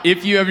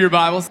If you have your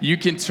Bibles, you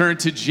can turn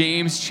to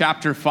James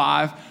chapter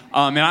 5.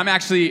 And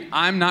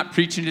I'm not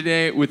preaching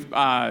today.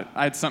 I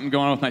had something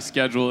going on with my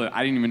schedule.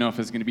 I didn't even know if I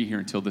was going to be here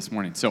until this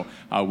morning. So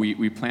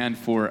we planned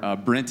for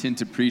Brenton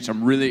to preach.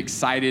 I'm really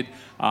excited.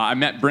 I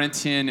met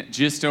Brenton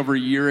just over a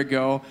year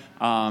ago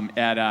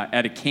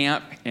at a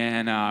camp,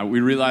 and we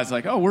realized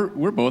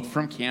we're both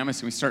from Camas,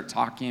 and we start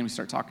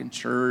talking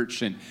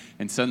church,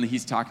 and suddenly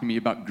he's talking to me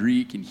about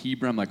Greek and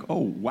Hebrew. I'm like,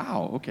 oh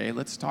wow, okay,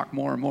 let's talk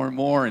more and more and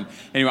more. And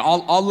anyway,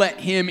 I'll let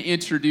him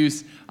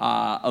introduce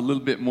a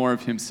little bit more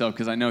of himself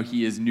because I know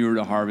he is newer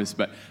to Harvest,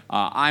 but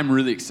I'm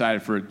really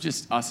excited for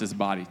just us as a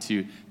body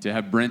to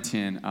have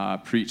Brenton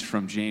preach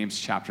from James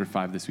chapter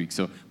 5 this week.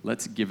 So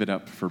let's give it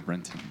up for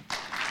Brenton.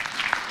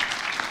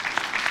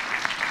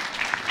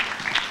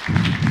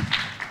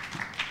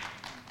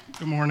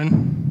 Good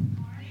morning.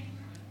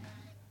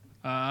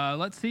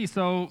 Let's see.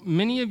 So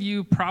many of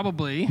you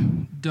probably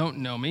don't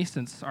know me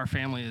since our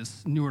family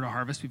is newer to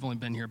Harvest. We've only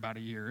been here about a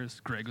year, as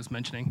Greg was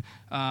mentioning.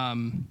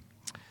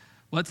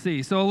 Let's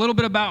see. So a little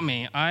bit about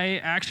me. I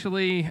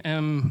actually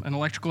am an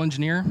electrical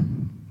engineer.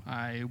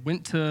 I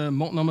went to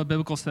Multnomah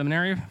Biblical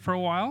Seminary for a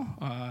while.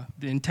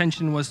 The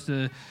intention was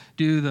to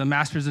do the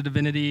Master's of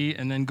Divinity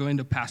and then go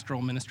into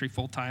pastoral ministry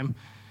full-time.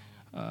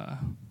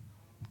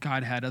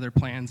 God had other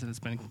plans, and it's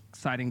been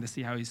exciting to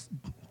see how he's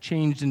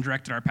changed and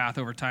directed our path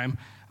over time.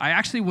 I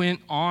actually went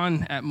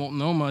on at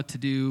Multnomah to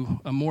do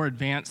a more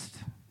advanced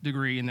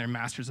degree in their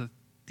Master's of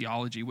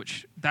Theology,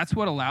 which that's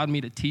what allowed me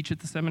to teach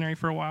at the seminary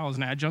for a while as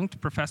an adjunct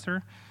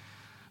professor.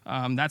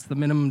 That's the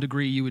minimum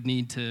degree you would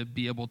need to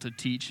be able to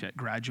teach at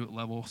graduate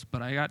levels,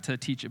 but I got to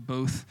teach at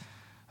both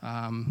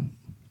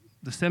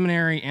the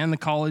seminary and the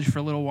college for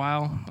a little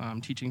while,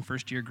 teaching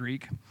first-year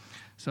Greek.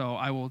 So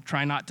I will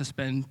try not to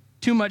spend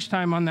too much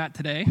time on that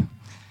today,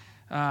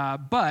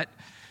 but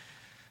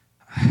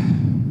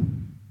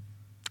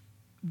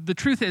the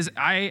truth is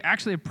I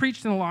actually have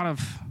preached in a lot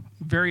of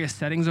various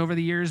settings over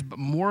the years, but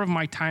more of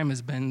my time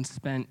has been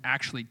spent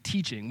actually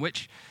teaching,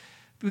 which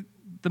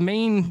the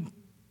main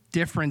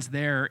difference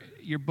there,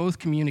 you're both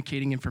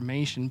communicating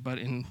information, but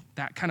in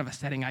that kind of a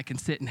setting, I can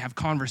sit and have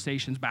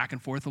conversations back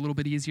and forth a little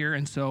bit easier,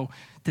 and so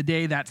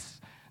today that's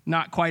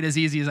not quite as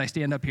easy as I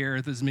stand up here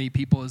with as many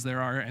people as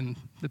there are and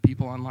the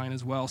people online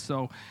as well.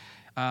 So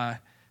I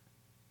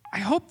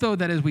hope, though,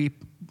 that as we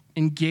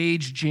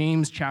engage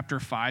James chapter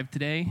 5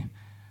 today,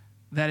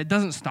 that it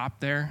doesn't stop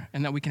there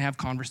and that we can have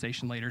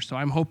conversation later. So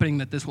I'm hoping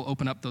that this will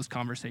open up those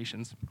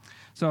conversations.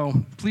 So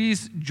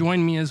please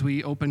join me as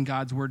we open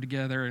God's word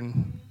together.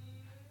 And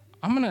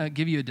I'm going to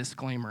give you a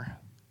disclaimer.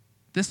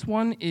 This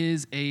one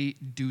is a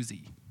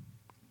doozy.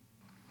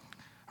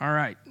 All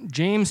right,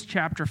 James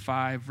chapter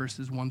 5,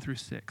 verses 1 through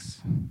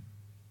 6.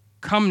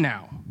 Come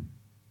now,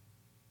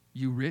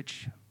 you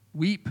rich,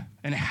 weep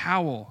and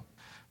howl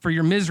for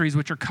your miseries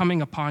which are coming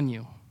upon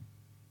you.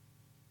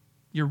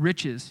 Your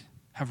riches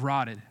have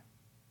rotted,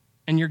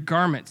 and your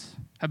garments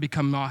have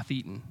become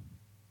moth-eaten.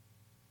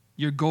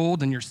 Your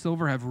gold and your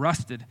silver have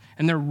rusted,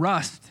 and their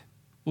rust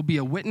will be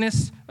a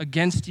witness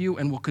against you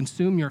and will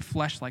consume your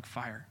flesh like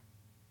fire.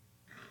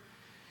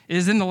 It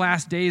is in the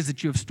last days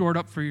that you have stored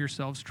up for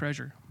yourselves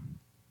treasure.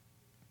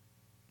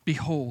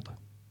 Behold,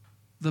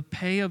 the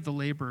pay of the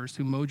laborers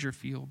who mowed your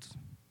fields,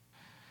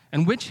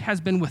 and which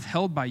has been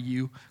withheld by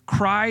you,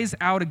 cries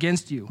out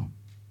against you.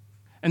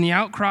 And the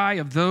outcry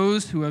of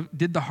those who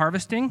did the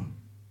harvesting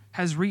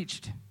has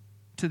reached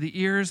to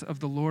the ears of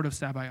the Lord of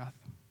Sabaoth.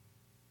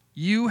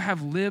 You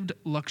have lived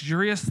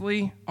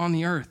luxuriously on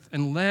the earth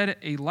and led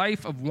a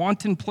life of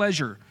wanton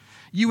pleasure.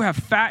 You have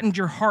fattened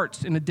your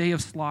hearts in a day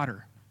of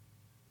slaughter.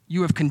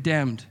 You have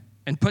condemned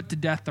and put to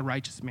death the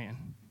righteous man.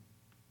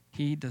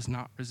 He does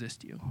not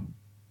resist you.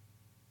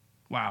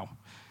 Wow.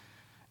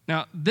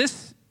 Now,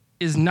 this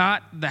is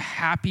not the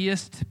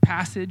happiest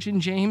passage in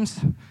James.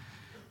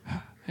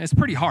 It's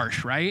pretty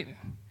harsh, right?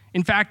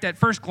 In fact, at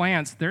first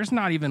glance, there's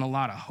not even a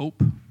lot of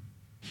hope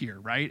here,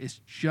 right?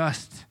 It's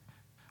just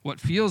what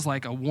feels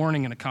like a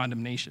warning and a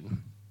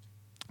condemnation.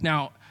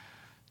 Now,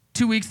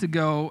 2 weeks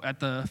ago at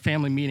the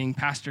family meeting,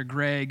 Pastor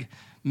Greg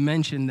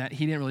mentioned that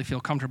he didn't really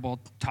feel comfortable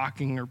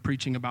talking or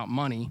preaching about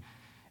money.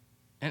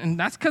 And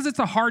that's because it's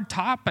a hard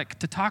topic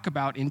to talk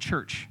about in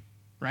church,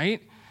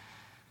 right?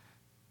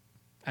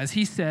 As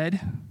he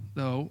said,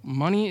 though,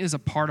 money is a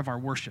part of our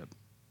worship.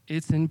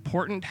 It's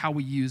important how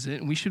we use it,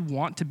 and we should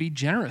want to be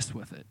generous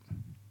with it.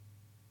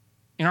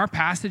 In our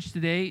passage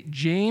today,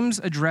 James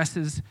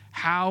addresses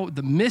how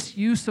the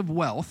misuse of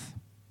wealth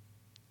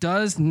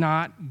does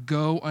not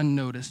go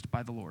unnoticed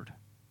by the Lord.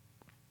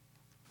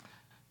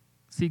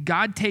 See,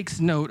 God takes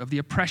note of the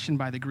oppression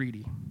by the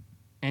greedy.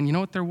 And you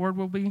know what their reward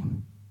will be?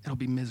 It'll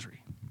be misery.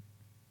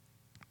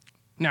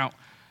 Now,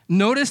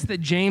 notice that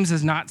James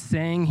is not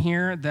saying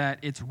here that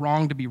it's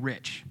wrong to be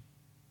rich,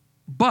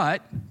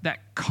 but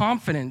that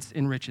confidence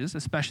in riches,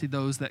 especially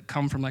those that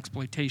come from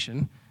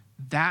exploitation,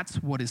 that's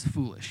what is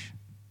foolish.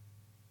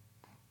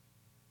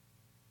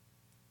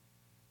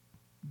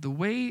 The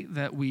way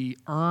that we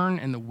earn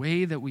and the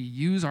way that we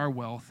use our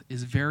wealth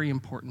is very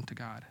important to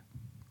God.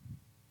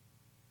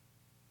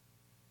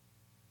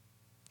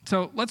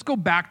 So let's go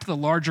back to the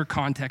larger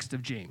context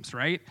of James,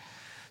 right?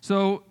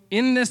 So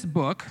in this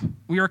book,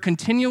 we are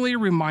continually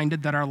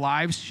reminded that our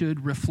lives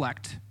should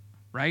reflect,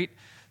 right,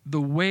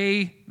 the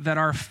way that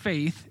our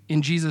faith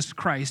in Jesus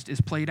Christ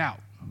is played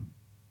out.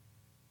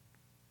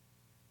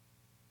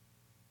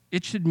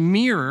 It should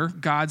mirror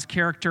God's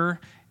character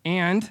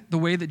and the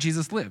way that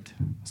Jesus lived.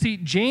 See,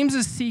 James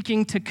is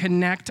seeking to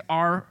connect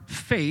our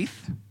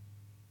faith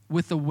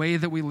with the way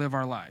that we live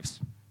our lives.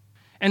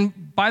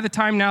 And by the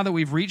time now that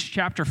we've reached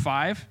chapter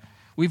 5,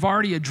 we've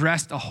already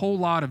addressed a whole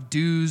lot of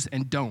do's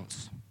and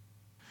don'ts.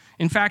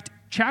 In fact,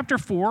 chapter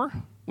 4,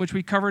 which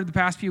we covered the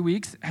past few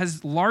weeks,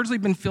 has largely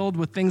been filled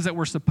with things that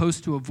we're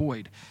supposed to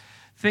avoid.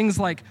 Things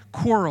like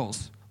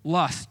quarrels,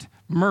 lust,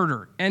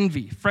 murder,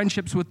 envy,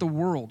 friendships with the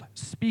world,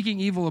 speaking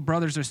evil of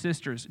brothers or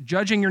sisters,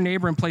 judging your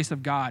neighbor in place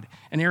of God,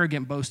 and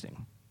arrogant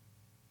boasting.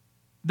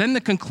 Then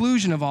the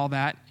conclusion of all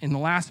that in the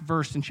last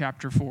verse in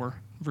chapter 4,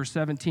 verse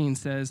 17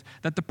 says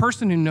that the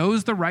person who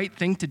knows the right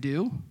thing to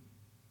do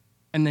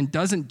and then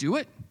doesn't do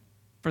it,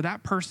 for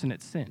that person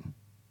it's sin.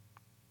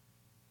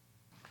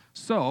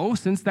 So,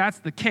 since that's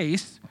the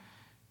case,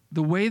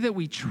 the way that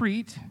we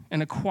treat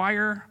and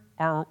acquire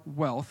our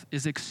wealth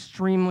is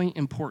extremely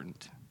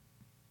important.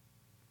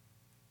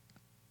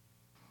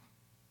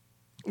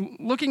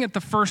 Looking at the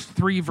first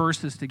 3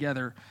 verses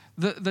together,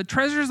 the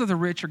treasures of the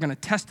rich are going to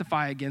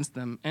testify against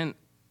them, and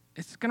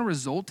it's going to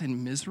result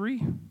in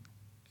misery,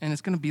 and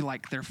it's going to be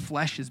like their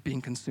flesh is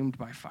being consumed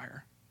by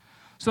fire.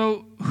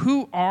 So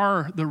who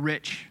are the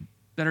rich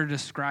that are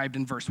described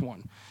in verse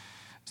 1?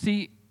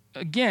 See,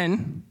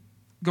 again,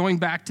 going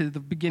back to the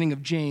beginning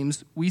of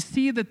James, we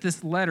see that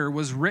this letter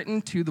was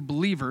written to the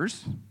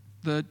believers,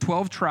 the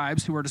 12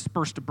 tribes who are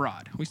dispersed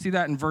abroad. We see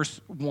that in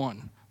verse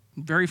 1,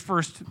 very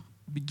first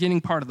beginning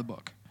part of the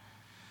book.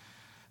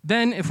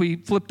 Then, if we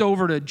flipped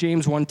over to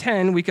James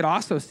 1:10, we could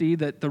also see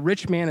that the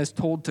rich man is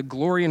told to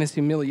glory in his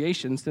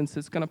humiliation since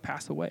it's going to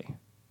pass away.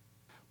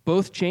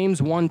 Both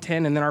James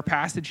 1:10 and then our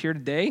passage here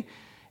today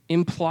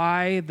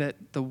imply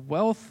that the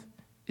wealth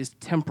is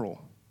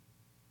temporal.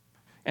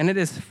 And it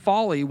is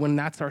folly when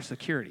that's our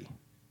security.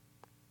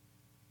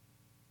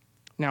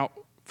 Now,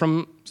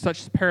 from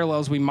such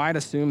parallels, we might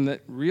assume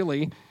that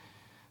really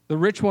the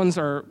rich ones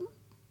are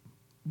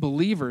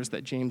believers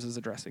that James is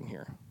addressing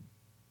here.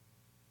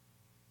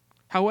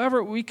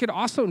 However, we could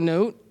also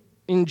note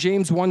in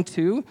James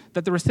 1:2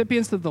 that the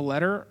recipients of the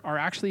letter are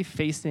actually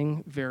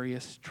facing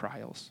various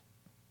trials.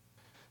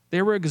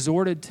 They were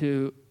exhorted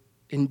to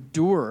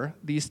endure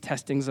these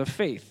testings of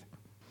faith.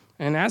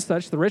 And as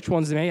such, the rich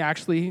ones may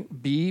actually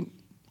be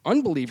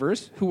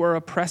unbelievers who are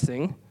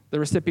oppressing the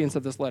recipients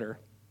of this letter.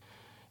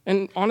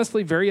 And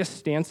honestly, various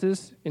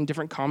stances in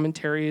different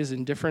commentaries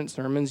and different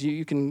sermons,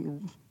 you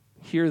can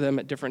hear them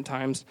at different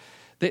times.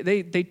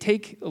 They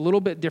take a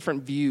little bit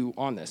different view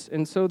on this.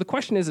 And so the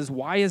question is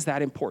why is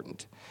that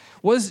important?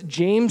 Was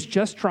James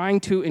just trying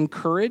to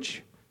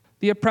encourage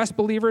the oppressed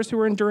believers who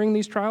are enduring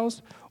these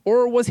trials?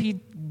 Or was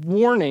he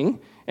warning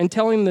and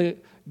telling the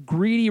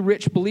greedy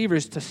rich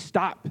believers to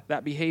stop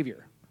that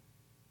behavior?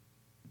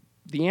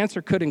 The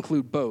answer could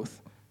include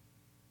both.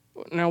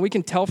 Now, we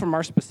can tell from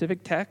our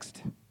specific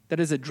text that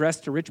is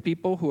addressed to rich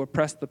people who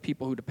oppress the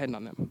people who depend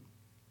on them.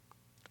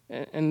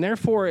 And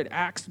therefore, it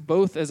acts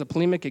both as a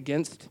polemic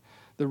against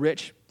the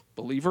rich,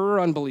 believer or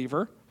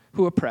unbeliever,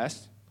 who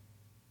oppress,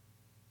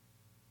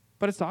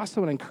 but it's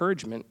also an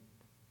encouragement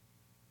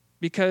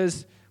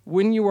because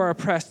when you are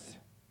oppressed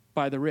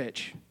by the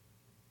rich,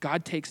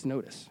 God takes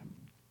notice.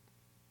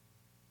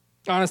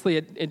 Honestly,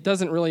 it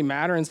doesn't really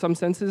matter in some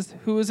senses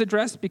who is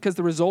addressed because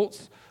the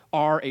results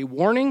are a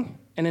warning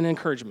and an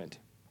encouragement.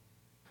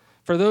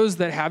 For those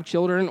that have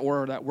children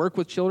or that work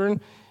with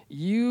children,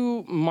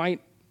 you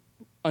might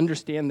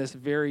understand this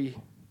very,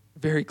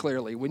 very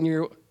clearly. When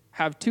you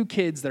have 2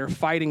 kids that are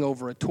fighting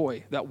over a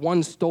toy that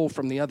one stole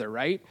from the other,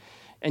 right?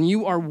 And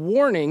you are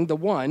warning the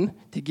one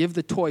to give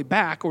the toy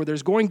back or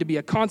there's going to be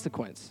a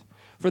consequence.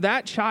 For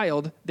that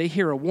child, they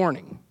hear a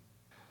warning.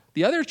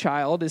 The other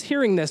child is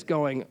hearing this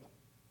going,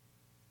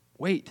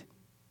 wait,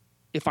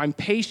 if I'm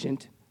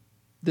patient,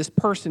 this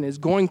person is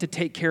going to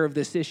take care of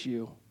this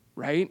issue,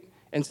 right?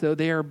 And so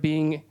they are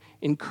being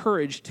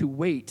encouraged to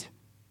wait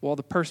while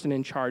the person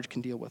in charge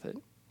can deal with it.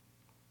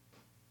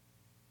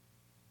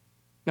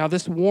 Now,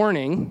 this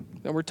warning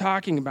that we're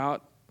talking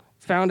about,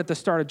 found at the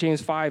start of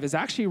James 5, is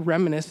actually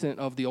reminiscent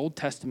of the Old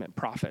Testament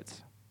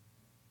prophets.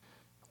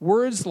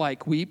 Words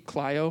like weep,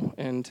 Clio,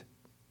 and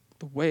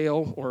the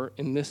wail, or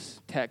in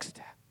this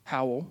text,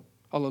 howl,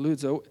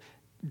 hallelujah,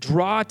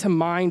 draw to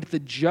mind the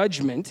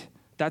judgment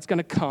that's going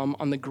to come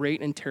on the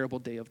great and terrible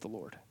day of the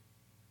Lord.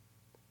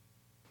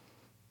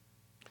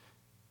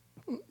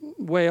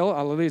 Wail,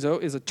 hallelujah,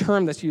 is a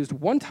term that's used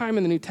one time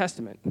in the New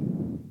Testament,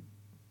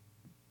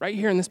 right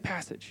here in this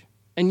passage.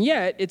 And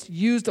yet, it's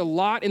used a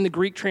lot in the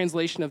Greek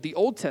translation of the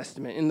Old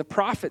Testament, in the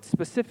prophets,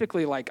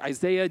 specifically like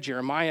Isaiah,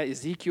 Jeremiah,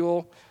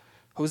 Ezekiel,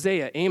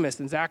 Hosea, Amos,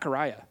 and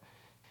Zechariah.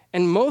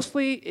 And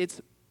mostly, it's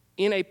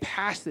in a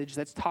passage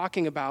that's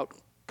talking about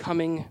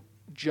coming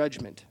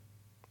judgment.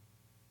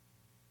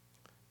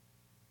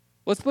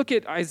 Let's look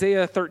at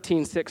Isaiah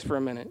 13:6 for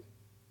a minute.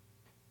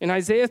 In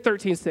Isaiah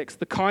 13:6,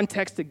 the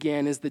context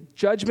again is the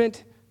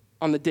judgment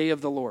on the day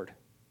of the Lord.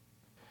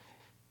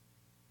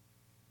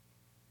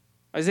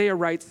 Isaiah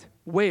writes,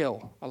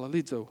 "Wail,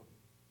 alalizo,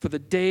 for the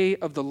day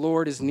of the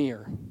Lord is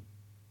near.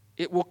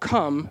 It will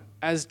come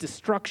as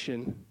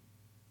destruction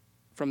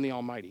from the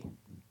Almighty."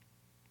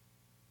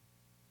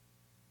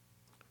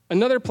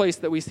 Another place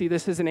that we see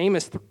this is in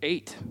Amos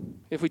 8.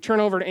 If we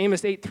turn over to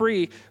Amos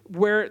 8:3,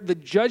 where the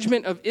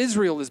judgment of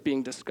Israel is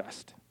being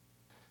discussed.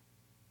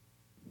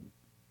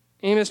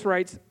 Amos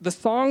writes, "The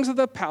songs of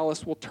the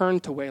palace will turn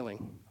to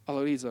wailing,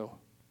 alorizo.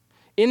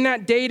 In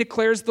that day,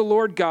 declares the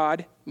Lord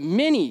God,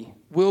 many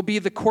will be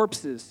the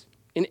corpses.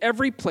 In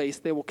every place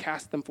they will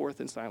cast them forth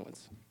in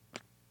silence."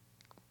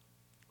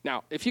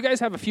 Now, if you guys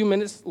have a few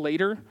minutes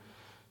later,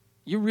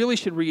 you really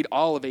should read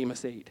all of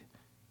Amos 8.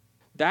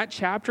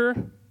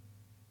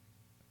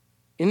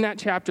 In that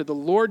chapter, the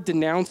Lord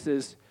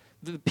denounces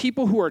the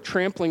people who are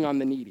trampling on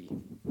the needy,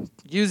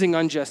 using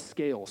unjust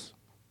scales.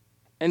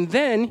 And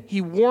then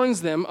he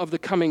warns them of the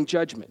coming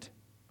judgment.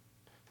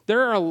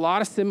 There are a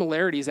lot of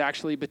similarities,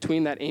 actually,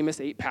 between that Amos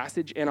 8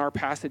 passage and our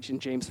passage in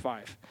James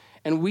 5.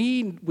 And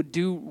we would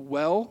do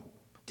well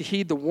to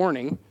heed the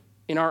warning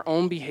in our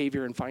own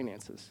behavior and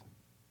finances.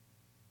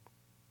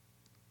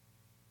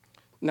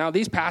 Now,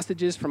 these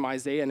passages from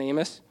Isaiah and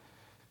Amos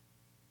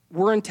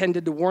were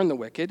intended to warn the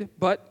wicked,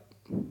 but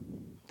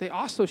they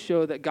also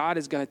show that God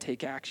is going to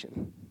take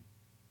action.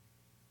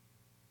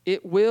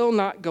 It will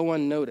not go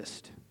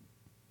unnoticed.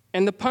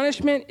 And the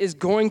punishment is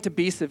going to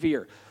be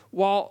severe.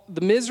 While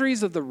the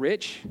miseries of the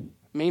rich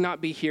may not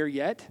be here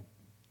yet,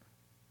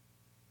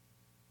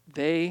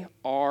 they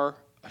are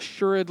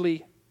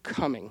assuredly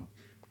coming.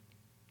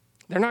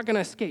 They're not going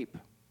to escape.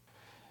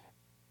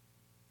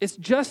 It's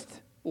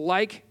just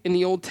like in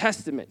the Old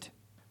Testament.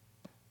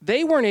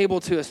 They weren't able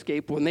to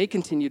escape when they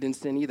continued in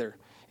sin either.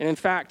 And in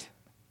fact,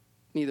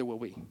 neither will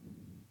we.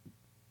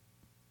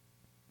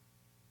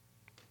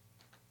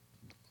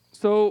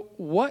 So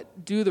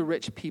what do the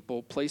rich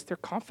people place their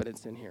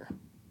confidence in here?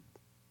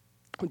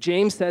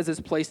 James says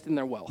it's placed in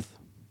their wealth,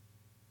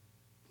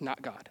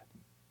 not God.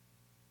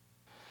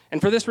 And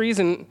for this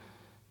reason,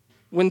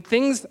 when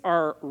things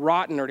are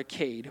rotten or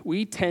decayed,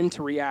 we tend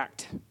to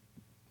react,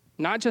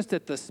 not just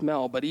at the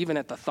smell, but even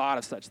at the thought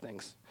of such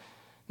things.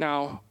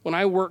 Now, when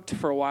I worked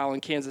for a while in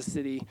Kansas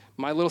City,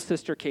 my little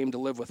sister came to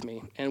live with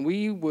me. And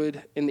we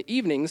would, in the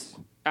evenings,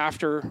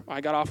 after I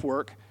got off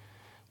work,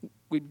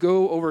 we'd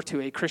go over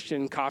to a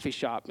Christian coffee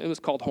shop. It was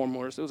called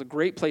Hormler's. It was a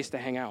great place to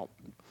hang out.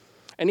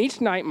 And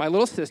each night, my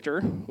little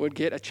sister would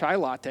get a chai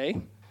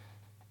latte,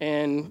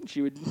 and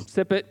she would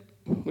sip it.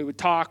 We would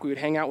talk. We would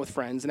hang out with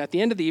friends. And at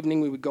the end of the evening,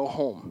 we would go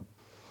home.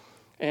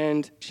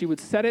 And she would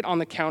set it on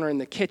the counter in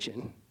the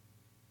kitchen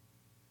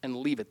and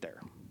leave it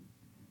there.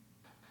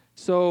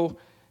 So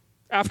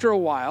after a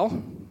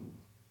while,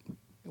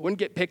 it wouldn't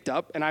get picked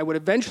up, and I would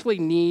eventually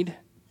need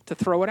to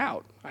throw it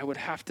out. I would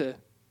have to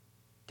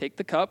take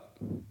the cup,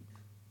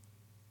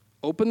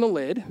 open the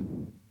lid.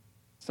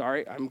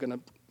 Sorry, I'm going to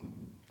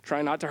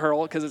try not to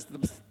hurl it because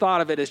the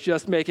thought of it is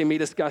just making me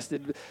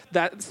disgusted.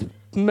 That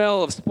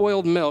smell of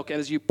spoiled milk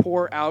as you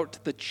pour out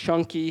the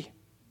chunky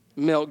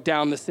milk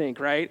down the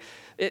sink, right?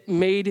 It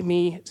made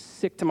me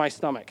sick to my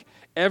stomach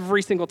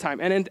every single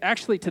time. And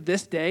actually, to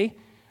this day,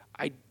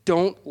 I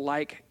don't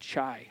like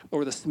chai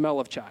or the smell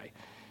of chai.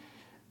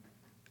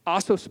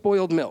 Also,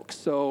 spoiled milk.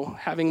 So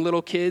having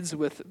little kids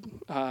with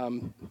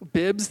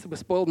bibs with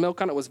spoiled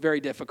milk on it was very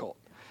difficult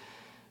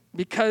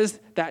because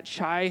that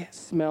chai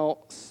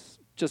smell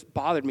just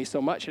bothered me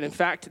so much. And in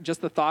fact,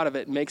 just the thought of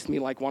it makes me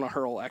want to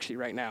hurl actually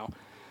right now.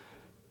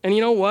 And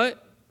you know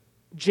what?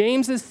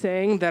 James is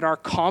saying that our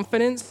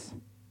confidence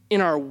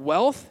in our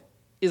wealth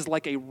is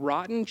like a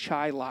rotten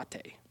chai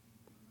latte.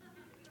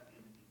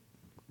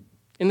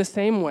 In the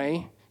same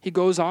way, he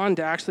goes on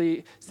to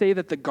actually say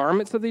that the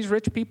garments of these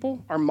rich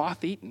people are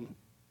moth-eaten,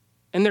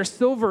 and their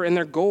silver and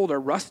their gold are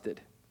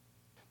rusted.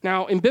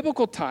 Now, in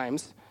biblical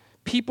times,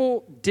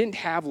 people didn't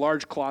have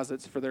large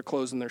closets for their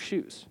clothes and their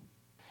shoes.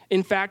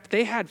 In fact,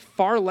 they had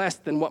far less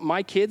than what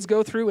my kids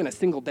go through in a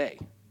single day.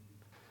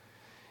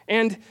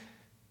 And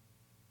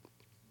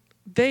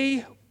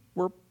they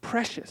were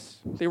precious.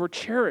 They were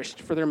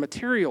cherished for their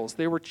materials.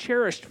 They were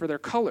cherished for their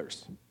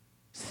colors.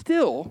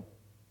 Still,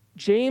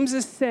 James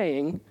is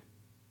saying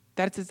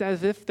that it's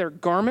as if their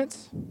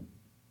garments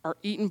are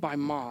eaten by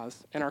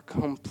moths and are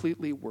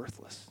completely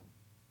worthless.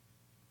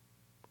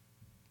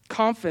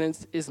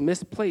 Confidence is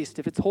misplaced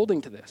if it's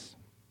holding to this.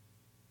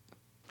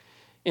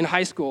 In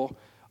high school,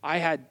 I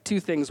had two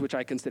things which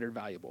I considered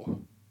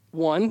valuable.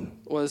 One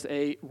was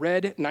a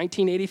red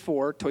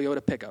 1984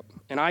 Toyota pickup,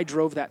 and I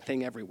drove that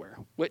thing everywhere,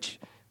 which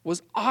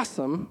was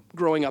awesome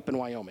growing up in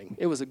Wyoming.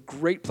 It was a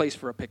great place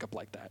for a pickup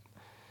like that.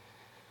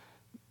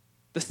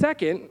 The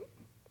second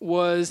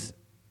was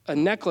a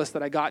necklace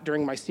that I got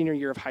during my senior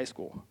year of high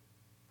school.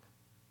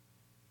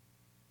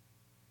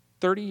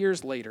 30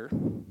 years later,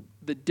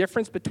 the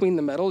difference between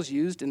the metals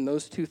used in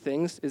those two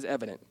things is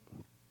evident.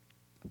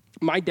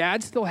 My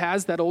dad still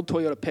has that old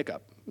Toyota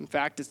pickup. In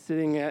fact, it's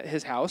sitting at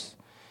his house.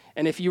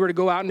 And if you were to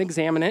go out and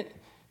examine it,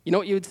 you know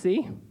what you would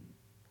see?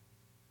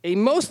 A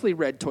mostly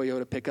red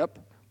Toyota pickup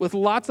with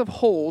lots of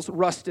holes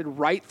rusted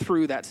right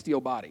through that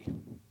steel body.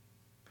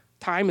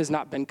 Time has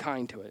not been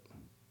kind to it.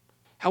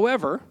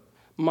 However,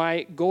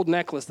 my gold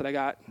necklace that I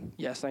got,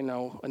 yes, I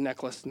know, a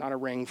necklace, not a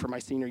ring, for my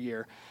senior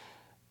year,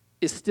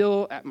 is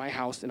still at my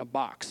house in a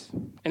box.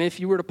 And if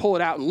you were to pull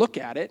it out and look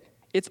at it,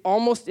 it's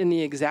almost in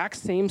the exact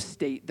same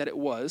state that it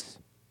was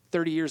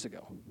 30 years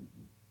ago.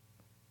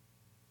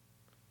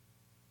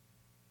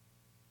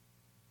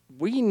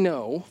 We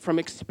know from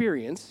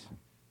experience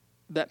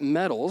that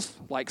metals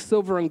like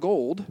silver and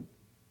gold,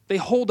 they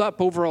hold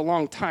up over a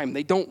long time.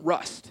 They don't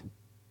rust,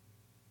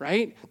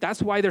 right?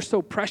 That's why they're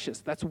so precious.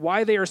 That's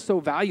why they are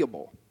so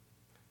valuable.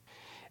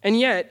 And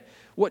yet,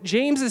 what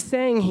James is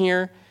saying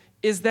here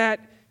is that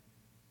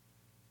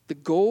the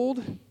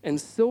gold and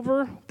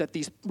silver that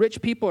these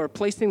rich people are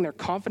placing their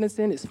confidence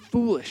in is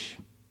foolish,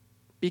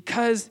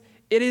 because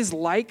it is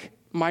like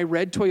my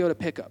red Toyota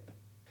pickup.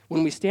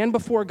 When we stand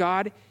before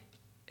God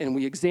and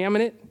we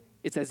examine it,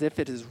 it's as if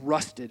it is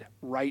rusted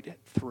right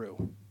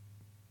through.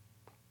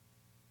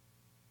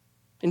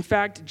 In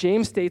fact,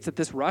 James states that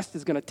this rust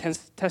is going to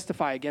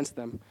testify against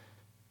them,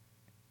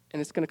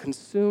 and it's going to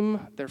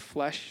consume their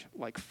flesh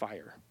like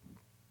fire.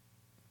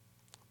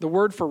 The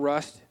word for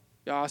rust,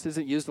 yas,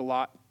 isn't used a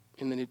lot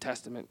in the New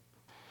Testament.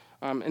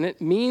 And it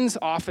means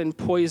often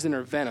poison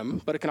or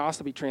venom, but it can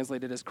also be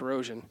translated as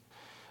corrosion.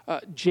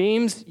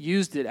 James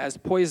used it as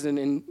poison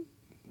in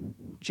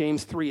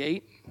James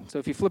 3:8. So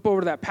if you flip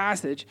over to that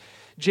passage,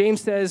 James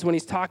says, when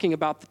he's talking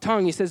about the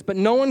tongue, he says, "But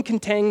no one can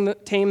tame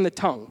the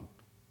tongue.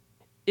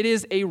 It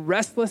is a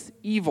restless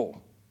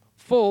evil,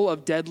 full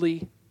of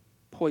deadly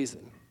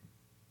poison."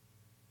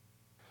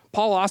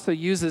 Paul also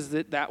uses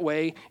it that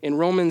way in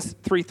Romans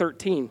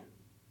 3:13.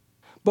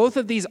 Both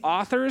of these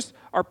authors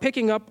are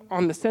picking up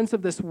on the sense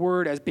of this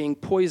word as being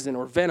poison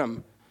or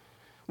venom,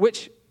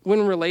 which,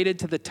 when related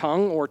to the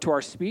tongue or to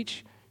our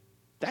speech,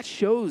 that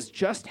shows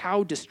just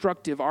how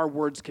destructive our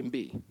words can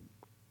be.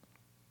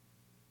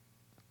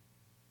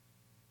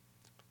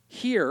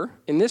 Here,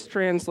 in this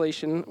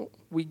translation,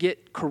 we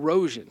get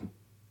corrosion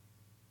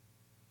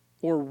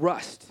or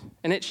rust,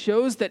 and it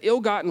shows that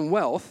ill-gotten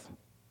wealth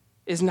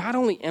is not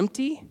only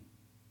empty,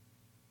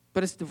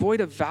 but it's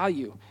devoid of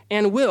value,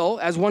 and will,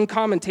 as one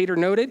commentator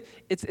noted,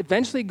 it's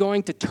eventually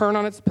going to turn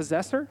on its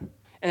possessor,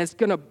 and it's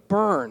going to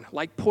burn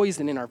like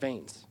poison in our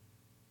veins.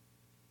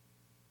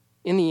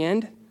 In the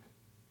end,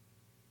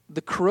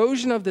 the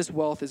corrosion of this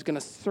wealth is going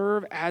to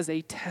serve as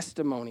a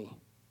testimony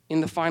in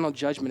the final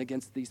judgment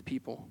against these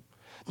people.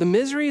 The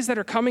miseries that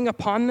are coming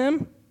upon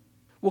them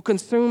will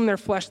consume their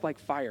flesh like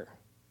fire.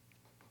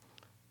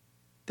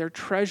 Their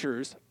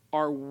treasures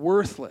are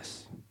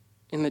worthless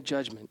in the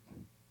judgment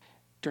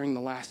during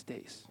the last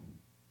days.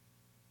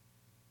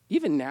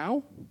 Even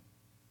now,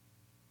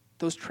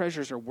 those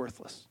treasures are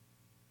worthless.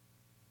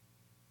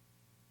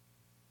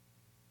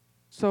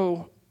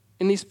 So,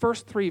 in these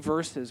first 3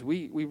 verses,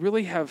 we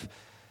really have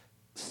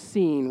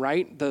seen,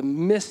 right, the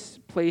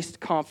misplaced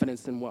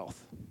confidence in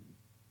wealth.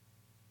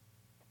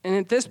 And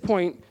at this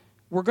point,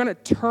 we're going to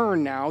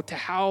turn now to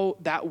how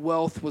that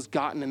wealth was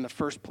gotten in the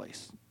first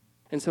place.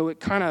 And so it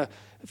kind of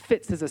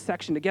fits as a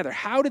section together.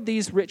 How did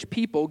these rich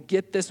people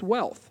get this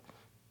wealth?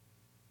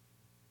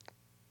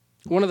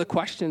 One of the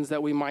questions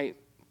that we might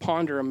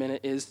ponder a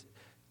minute is,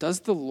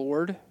 does the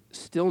Lord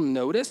still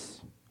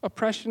notice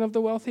oppression of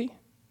the wealthy?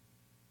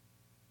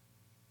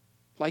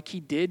 Like he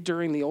did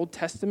during the Old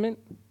Testament?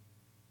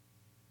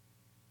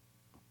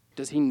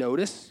 Does he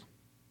notice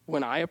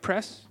when I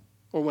oppress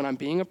or when I'm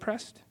being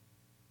oppressed?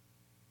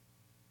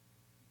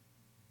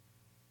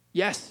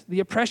 Yes, the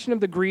oppression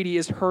of the greedy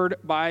is heard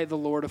by the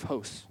Lord of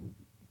hosts.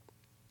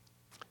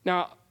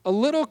 Now, a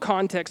little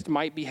context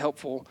might be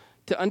helpful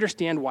to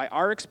understand why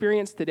our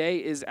experience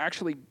today is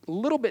actually a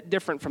little bit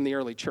different from the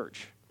early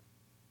church.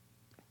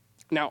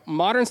 Now,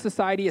 modern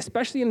society,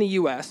 especially in the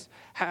U.S.,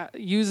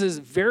 uses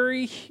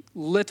very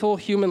little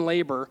human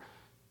labor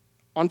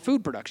on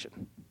food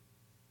production.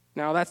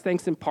 Now, that's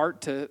thanks in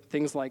part to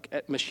things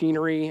like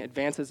machinery,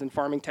 advances in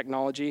farming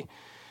technology,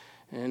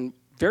 and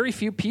very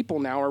few people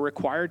now are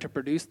required to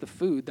produce the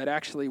food that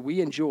actually we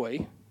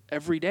enjoy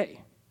every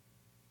day.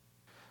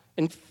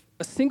 And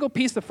a single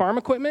piece of farm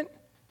equipment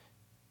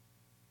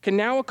can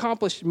now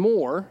accomplish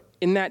more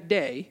in that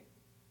day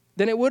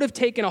than it would have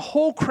taken a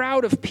whole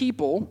crowd of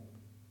people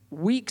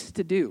weeks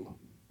to do.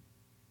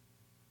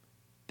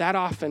 That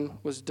often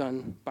was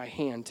done by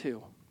hand,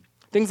 too.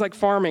 Things like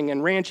farming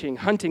and ranching,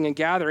 hunting and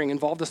gathering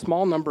involved a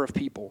small number of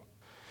people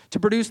to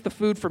produce the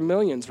food for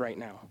millions right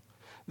now.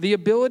 The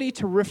ability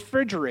to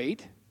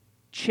refrigerate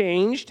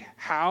changed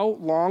how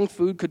long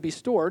food could be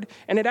stored,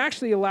 and it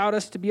actually allowed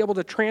us to be able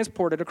to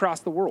transport it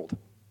across the world.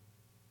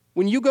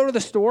 When you go to the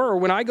store, or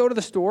when I go to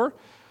the store,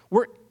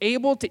 we're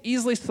able to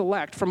easily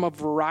select from a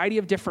variety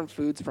of different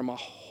foods from a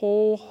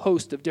whole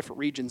host of different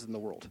regions in the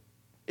world.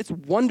 It's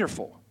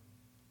wonderful.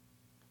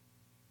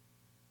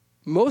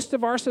 Most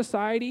of our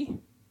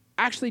society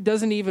actually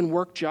doesn't even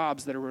work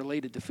jobs that are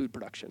related to food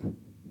production.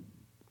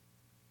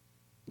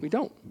 We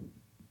don't.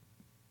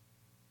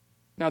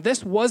 Now,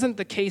 this wasn't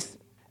the case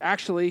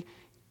actually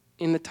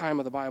in the time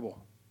of the Bible,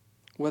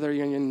 whether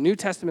you're in the New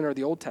Testament or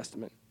the Old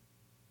Testament.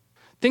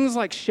 Things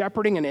like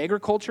shepherding and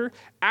agriculture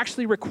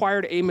actually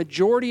required a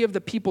majority of the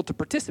people to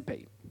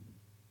participate.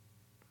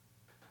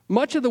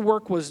 Much of the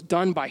work was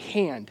done by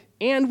hand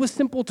and with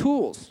simple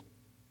tools.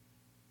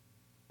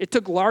 It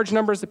took large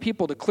numbers of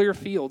people to clear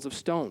fields of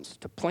stones,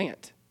 to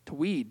plant, to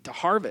weed, to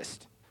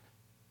harvest.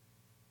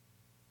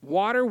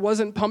 Water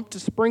wasn't pumped to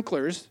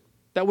sprinklers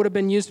that would have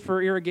been used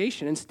for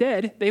irrigation.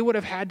 Instead, they would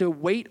have had to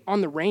wait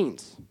on the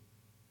rains.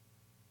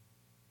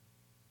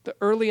 The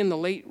early and the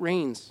late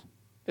rains,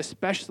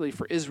 especially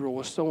for Israel,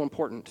 was so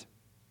important.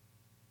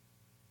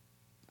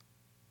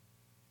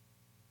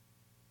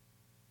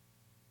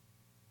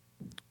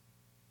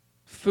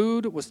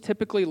 Food was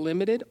typically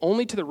limited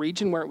only to the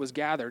region where it was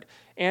gathered.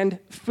 And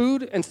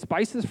food and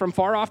spices from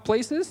far off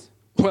places,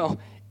 well,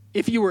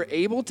 if you were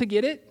able to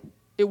get it,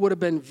 it would have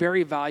been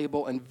very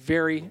valuable and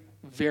very,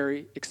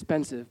 very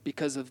expensive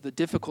because of the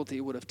difficulty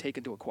it would have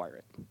taken to acquire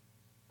it.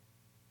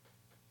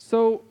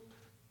 So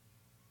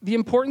the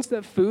importance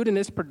that food and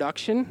its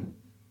production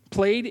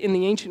played in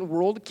the ancient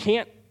world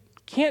can't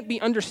be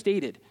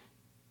understated.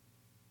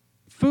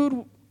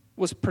 Food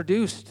was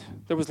produced.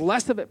 There was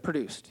less of it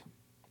produced.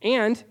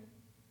 And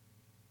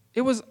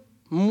it was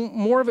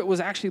more of it was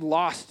actually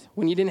lost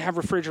when you didn't have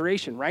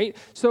refrigeration, right?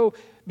 So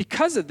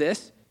because of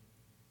this,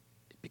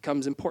 it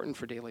becomes important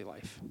for daily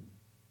life.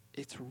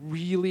 It's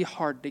really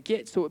hard to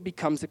get, so it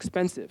becomes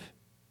expensive.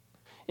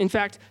 In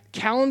fact,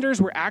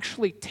 calendars were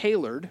actually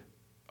tailored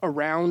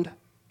around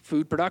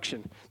food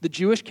production. The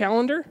Jewish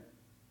calendar,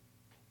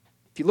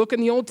 if you look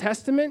in the Old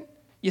Testament,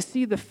 you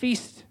see the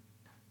feasts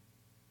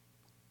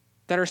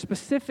that are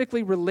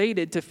specifically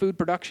related to food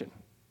production.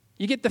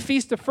 You get the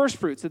Feast of First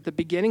Fruits at the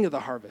beginning of the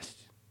harvest.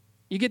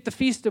 You get the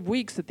Feast of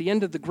Weeks at the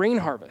end of the grain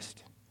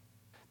harvest.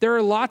 There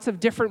are lots of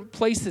different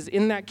places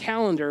in that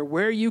calendar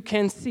where you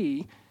can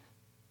see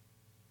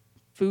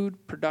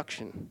food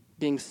production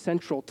being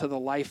central to the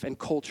life and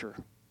culture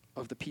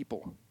of the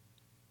people.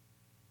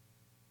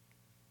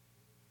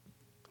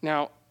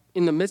 Now,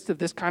 in the midst of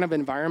this kind of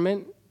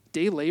environment,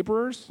 day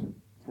laborers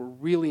were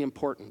really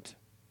important.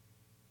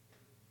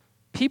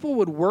 People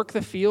would work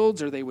the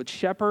fields or they would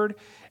shepherd,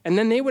 and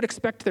then they would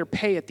expect their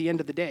pay at the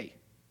end of the day.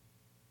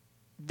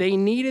 They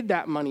needed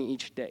that money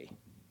each day,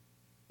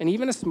 and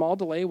even a small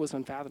delay was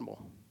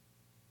unfathomable.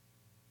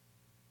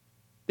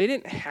 They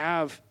didn't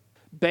have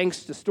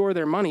banks to store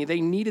their money. They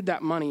needed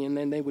that money, and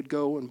then they would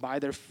go and buy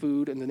their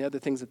food and the other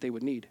things that they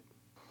would need.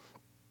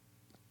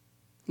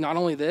 Not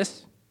only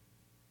this,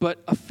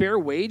 but a fair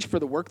wage for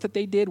the work that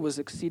they did was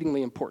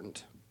exceedingly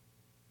important.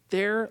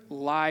 Their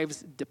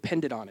lives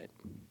depended on it.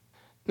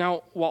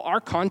 Now, while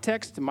our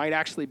context might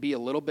actually be a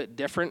little bit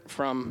different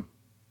from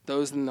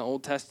those in the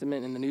Old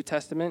Testament and the New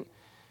Testament,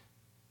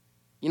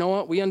 you know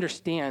what? We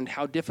understand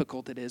how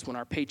difficult it is when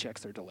our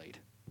paychecks are delayed,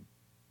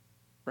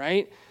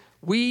 right?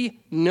 We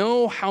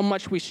know how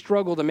much we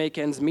struggle to make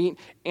ends meet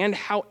and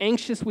how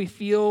anxious we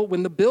feel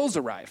when the bills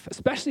arrive,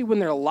 especially when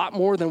they're a lot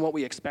more than what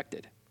we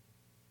expected.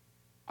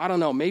 I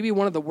don't know, maybe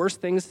one of the worst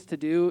things to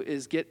do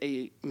is get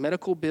a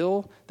medical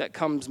bill that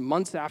comes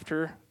months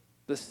after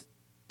this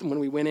when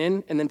we went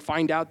in and then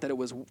find out that it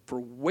was for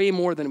way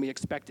more than we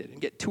expected and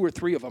get 2 or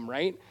 3 of them,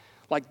 right?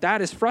 Like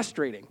that is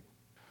frustrating.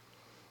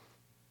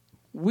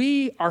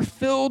 We are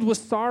filled with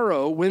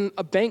sorrow when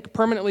a bank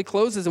permanently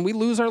closes and we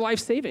lose our life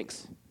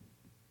savings.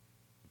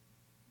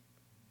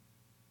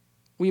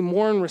 We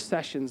mourn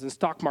recessions and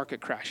stock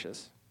market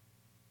crashes.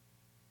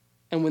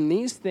 And when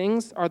these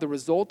things are the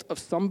result of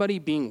somebody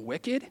being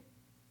wicked,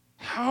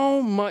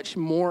 how much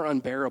more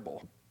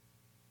unbearable?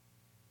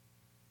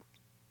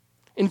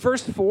 In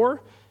verse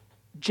 4,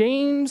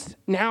 James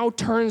now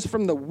turns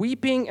from the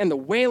weeping and the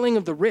wailing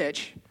of the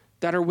rich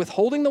that are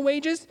withholding the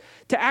wages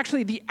to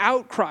actually the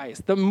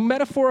outcries, the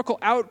metaphorical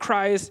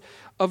outcries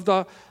of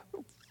the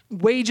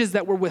wages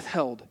that were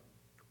withheld,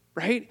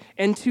 right?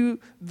 And to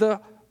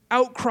the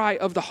outcry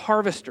of the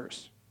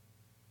harvesters.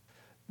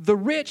 The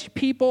rich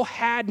people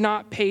had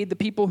not paid the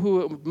people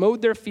who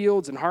mowed their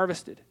fields and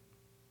harvested.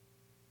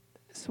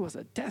 This was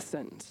a death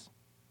sentence.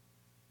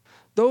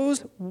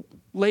 Those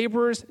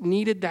laborers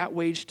needed that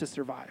wage to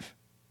survive.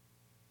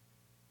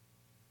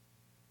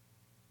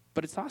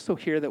 But it's also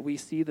here that we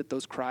see that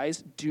those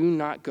cries do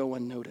not go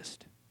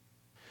unnoticed.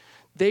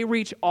 They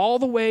reach all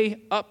the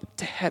way up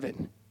to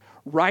heaven,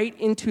 right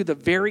into the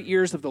very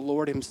ears of the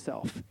Lord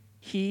himself.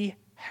 He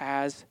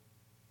has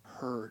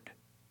heard.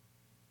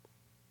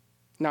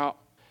 Now,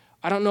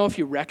 I don't know if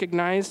you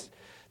recognize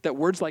that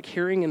words like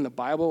hearing in the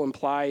Bible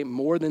imply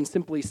more than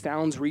simply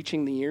sounds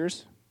reaching the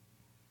ears.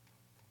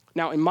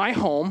 Now, in my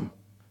home,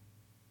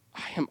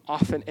 I am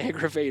often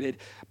aggravated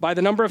by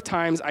the number of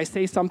times I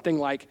say something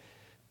like,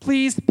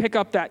 please pick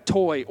up that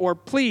toy, or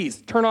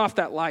please turn off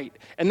that light.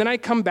 And then I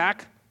come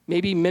back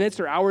maybe minutes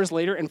or hours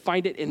later and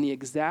find it in the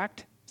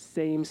exact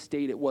same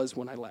state it was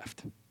when I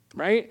left,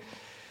 right?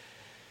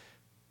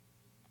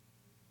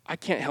 I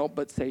can't help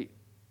but say,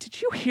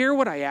 did you hear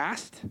what I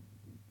asked?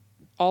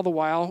 All the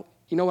while,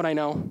 you know what I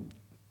know?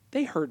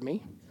 They heard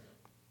me.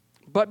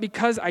 But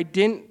because I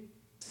didn't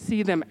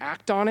see them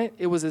act on it,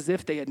 it was as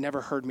if they had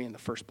never heard me in the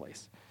first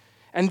place.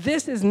 And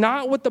this is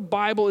not what the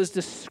Bible is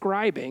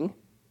describing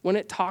when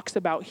it talks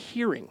about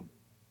hearing.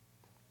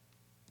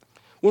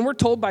 When we're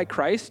told by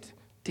Christ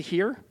to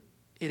hear,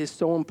 it is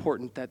so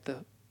important that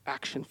the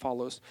action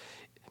follows.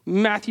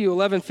 Matthew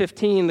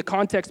 11:15, the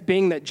context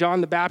being that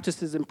John the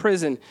Baptist is in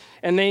prison,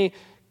 and they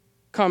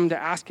come to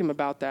ask him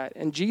about that.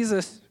 And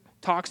Jesus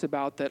talks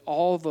about that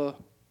all the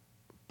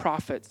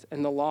prophets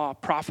and the law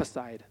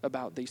prophesied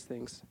about these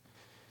things.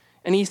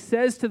 And he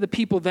says to the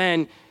people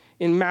then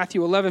in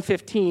Matthew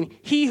 11:15,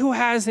 he who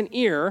has an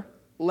ear,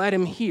 let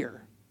him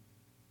hear.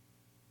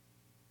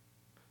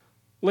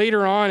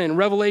 Later on in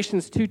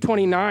Revelations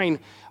 2:29,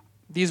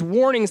 these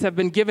warnings have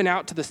been given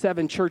out to the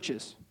 7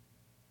 churches.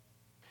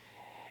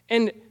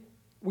 And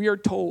we are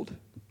told,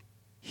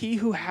 he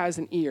who has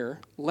an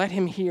ear, let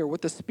him hear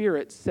what the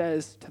Spirit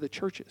says to the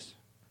churches.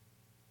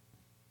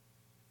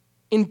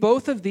 In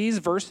both of these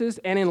verses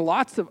and in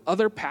lots of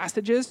other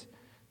passages,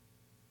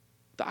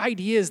 the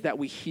idea is that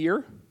we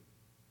hear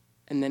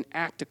and then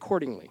act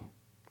accordingly.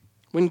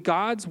 When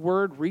God's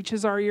word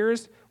reaches our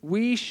ears,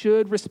 we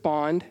should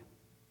respond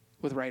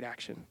with right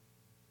action.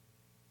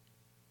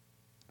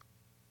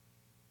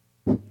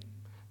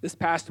 This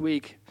past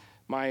week,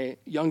 my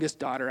youngest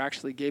daughter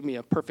actually gave me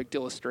a perfect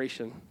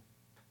illustration.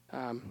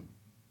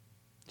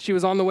 She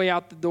was on the way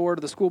out the door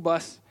to the school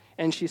bus,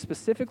 and she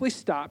specifically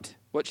stopped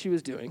what she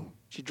was doing.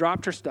 She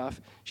dropped her stuff,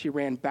 she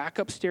ran back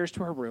upstairs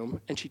to her room,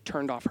 and she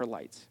turned off her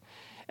lights.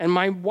 And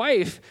my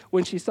wife,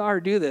 when she saw her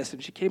do this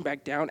and she came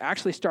back down,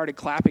 actually started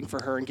clapping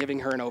for her and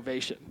giving her an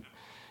ovation.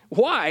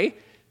 Why?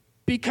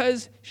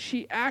 Because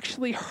she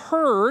actually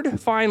heard,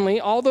 finally,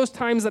 all those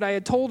times that I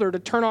had told her to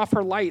turn off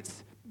her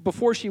lights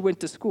before she went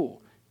to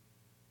school.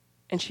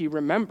 And she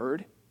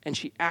remembered, and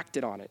she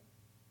acted on it.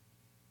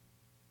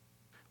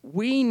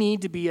 We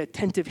need to be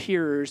attentive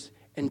hearers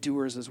and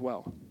doers as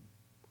well.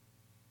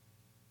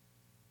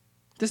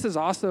 This is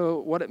also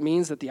what it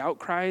means that the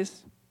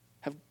outcries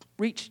have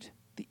reached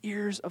the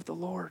ears of the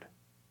Lord.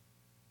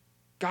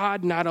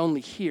 God not only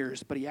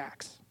hears, but he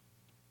acts.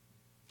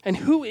 And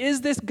who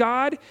is this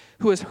God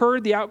who has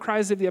heard the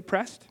outcries of the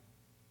oppressed?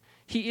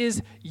 He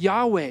is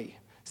Yahweh,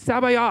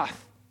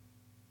 Sabaoth.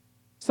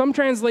 Some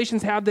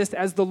translations have this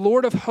as the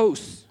Lord of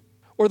hosts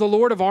or the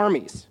Lord of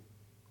armies.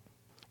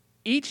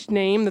 Each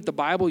name that the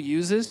Bible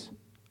uses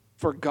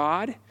for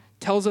God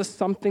tells us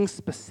something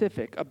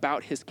specific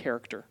about his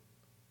character.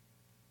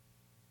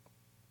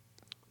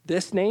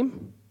 This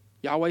name,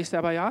 Yahweh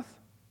Sabaoth,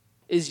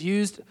 is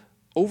used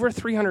over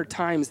 300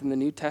 times in the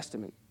New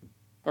Testament,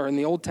 or in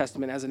the Old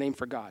Testament as a name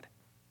for God.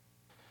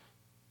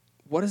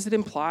 What does it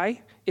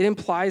imply? It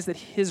implies that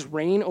his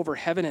reign over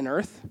heaven and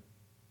earth,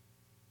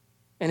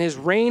 and his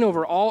reign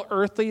over all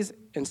earthly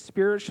and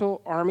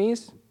spiritual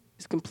armies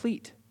is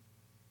complete.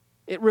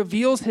 It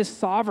reveals his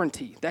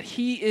sovereignty, that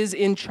he is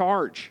in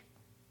charge.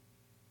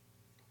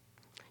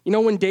 You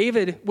know, when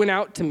David went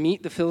out to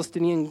meet the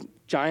Philistine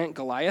giant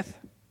Goliath,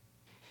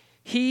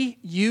 he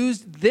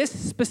used this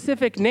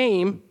specific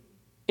name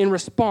in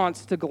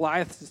response to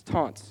Goliath's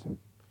taunts.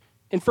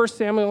 In 1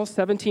 Samuel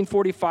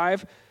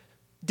 17:45,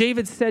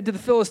 David said to the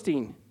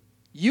Philistine,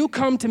 "You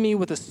come to me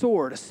with a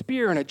sword, a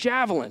spear, and a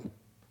javelin,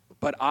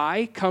 but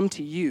I come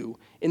to you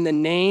in the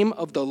name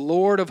of the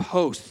Lord of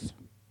hosts,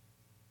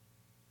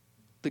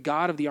 the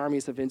God of the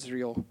armies of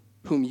Israel,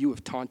 whom you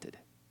have taunted."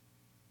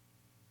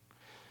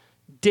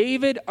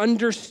 David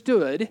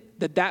understood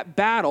that that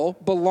battle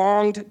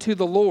belonged to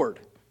the Lord,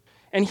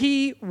 and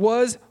he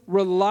was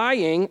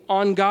relying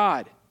on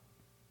God.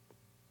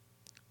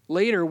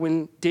 Later,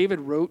 when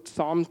David wrote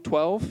Psalm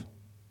 12,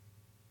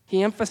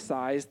 he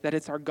emphasized that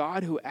it's our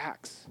God who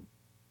acts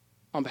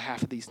on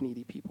behalf of these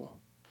needy people.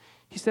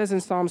 He says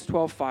in Psalms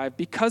 12:5,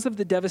 "Because of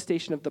the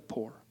devastation of the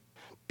poor,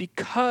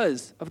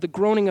 because of the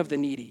groaning of the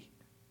needy,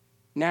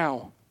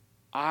 now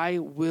I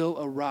will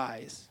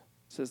arise,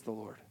 says the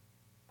Lord.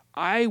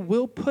 I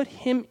will put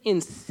him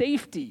in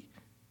safety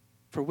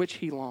for which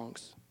he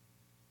longs."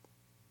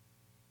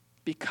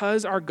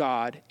 Because our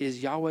God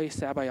is Yahweh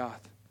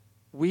Sabaoth,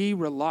 we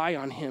rely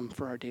on him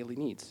for our daily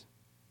needs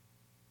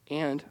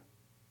and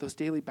those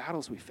daily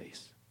battles we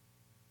face.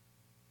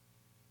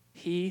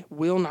 He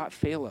will not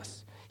fail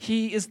us.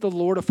 He is the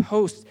Lord of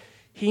hosts.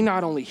 He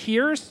not only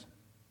hears,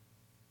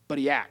 but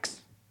he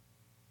acts.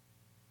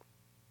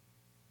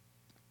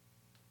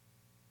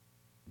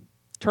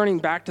 Turning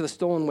back to the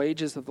stolen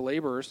wages of the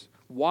laborers,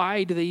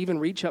 why do they even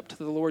reach up to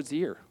the Lord's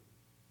ear?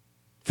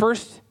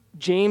 First,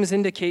 James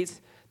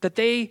indicates that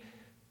the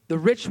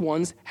rich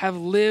ones, have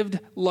lived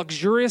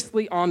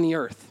luxuriously on the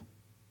earth.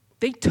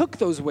 They took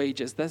those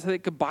wages so they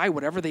could buy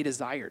whatever they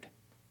desired.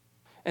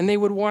 And they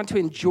would want to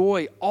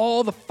enjoy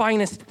all the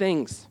finest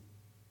things.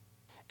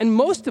 And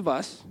most of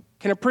us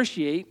can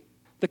appreciate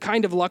the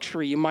kind of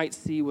luxury you might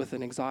see with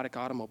an exotic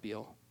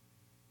automobile,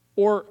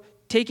 or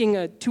taking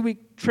a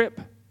 2-week trip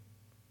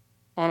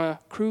on a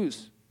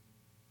cruise.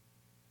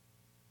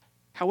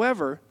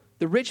 However,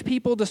 the rich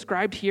people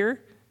described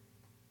here,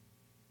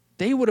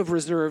 they would have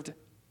reserved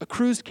a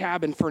cruise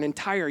cabin for an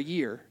entire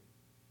year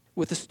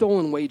with the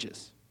stolen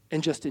wages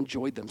and just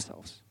enjoyed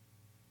themselves.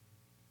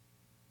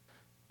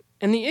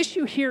 And the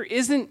issue here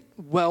isn't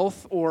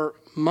wealth or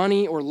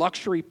money or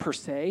luxury per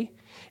se.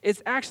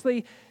 It's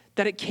actually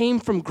that it came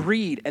from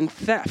greed and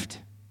theft.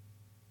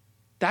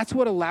 That's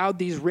what allowed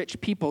these rich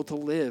people to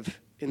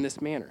live in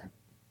this manner.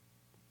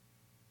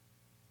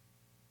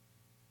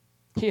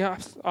 He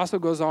also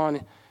goes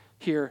on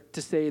here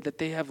to say that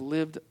they have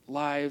lived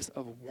lives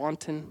of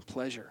wanton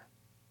pleasure.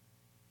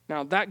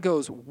 Now, that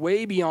goes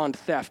way beyond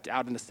theft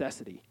out of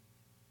necessity.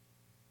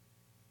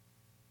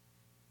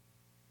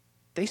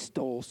 They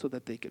stole so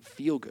that they could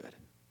feel good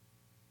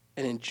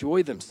and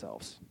enjoy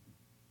themselves.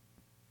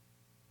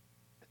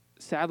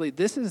 Sadly,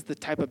 this is the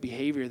type of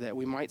behavior that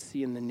we might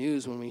see in the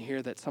news when we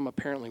hear that some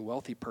apparently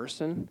wealthy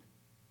person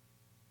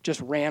just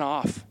ran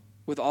off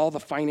with all the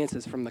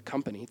finances from the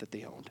company that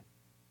they owned.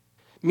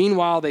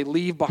 Meanwhile, they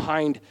leave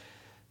behind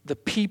the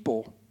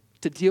people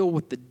to deal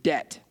with the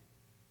debt.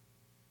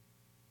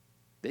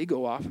 They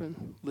go off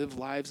and live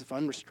lives of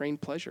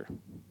unrestrained pleasure.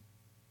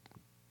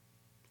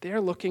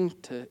 They're looking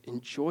to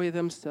enjoy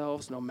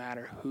themselves no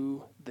matter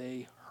who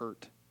they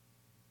hurt.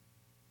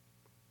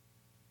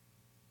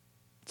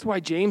 That's why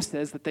James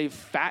says that they've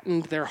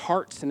fattened their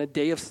hearts in a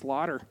day of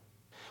slaughter.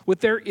 With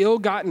their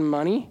ill-gotten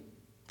money,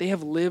 they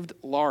have lived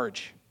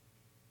large.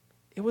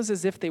 It was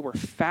as if they were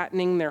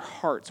fattening their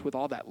hearts with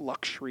all that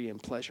luxury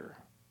and pleasure.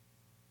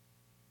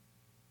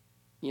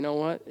 You know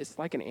what? It's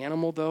like an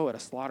animal, though, at a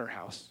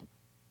slaughterhouse,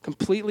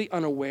 completely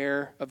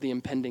unaware of the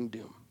impending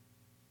doom.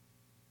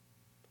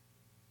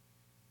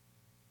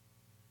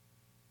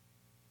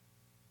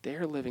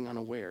 They're living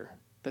unaware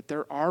that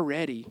they're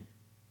already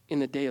in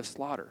the day of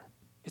slaughter.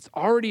 It's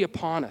already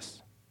upon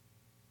us.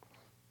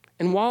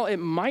 And while it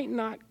might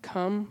not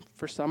come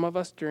for some of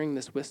us during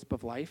this wisp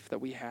of life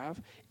that we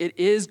have, it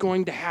is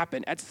going to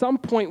happen. At some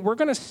point, we're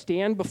going to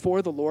stand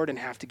before the Lord and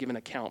have to give an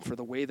account for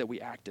the way that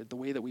we acted, the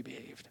way that we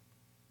behaved.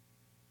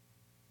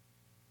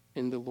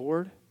 And the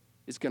Lord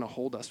is going to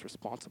hold us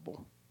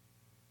responsible.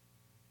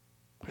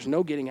 There's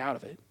no getting out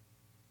of it.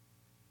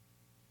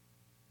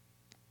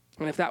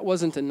 And if that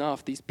wasn't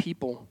enough, these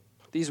people,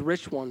 these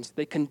rich ones,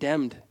 they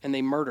condemned and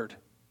they murdered.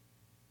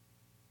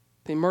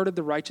 They murdered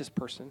the righteous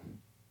person.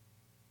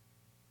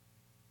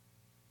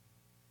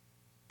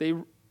 They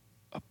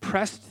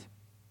oppressed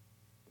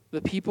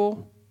the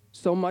people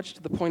so much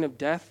to the point of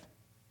death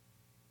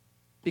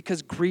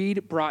because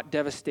greed brought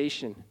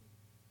devastation.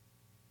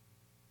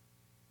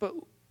 But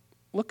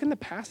look in the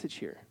passage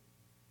here.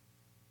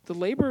 The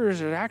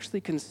laborers are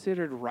actually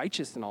considered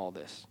righteous in all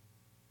this.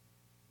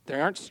 They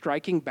aren't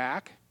striking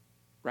back,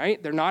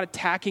 right? They're not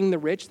attacking the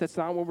rich. That's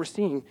not what we're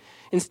seeing.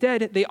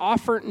 Instead, they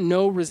offer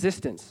no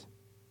resistance.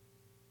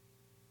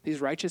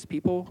 These righteous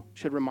people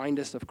should remind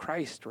us of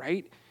Christ,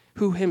 right?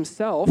 Who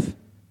himself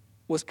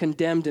was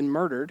condemned and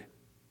murdered,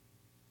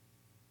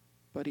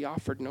 but he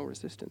offered no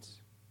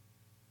resistance.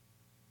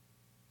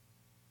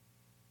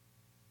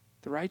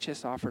 The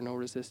righteous offer no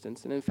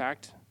resistance. And in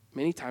fact,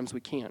 many times we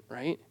can't,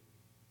 right?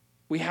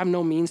 We have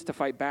no means to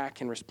fight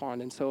back and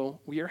respond. And so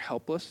we are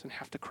helpless and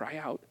have to cry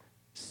out,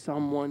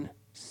 someone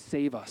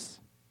save us.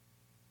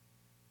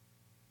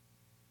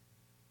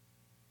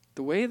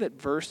 The way that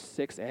verse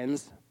 6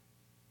 ends,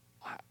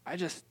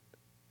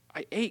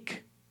 I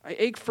ache. I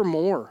ache for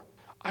more.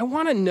 I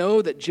want to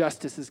know that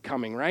justice is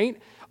coming,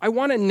 right? I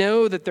want to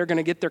know that they're going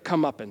to get their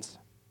comeuppance.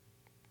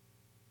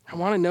 I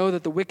want to know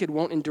that the wicked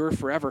won't endure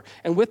forever.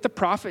 And with the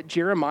prophet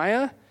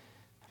Jeremiah,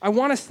 I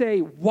want to say,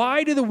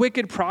 why do the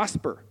wicked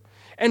prosper?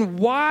 And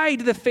why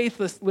do the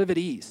faithless live at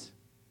ease?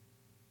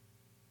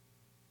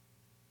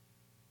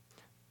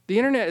 The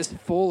internet is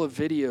full of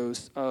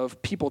videos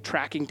of people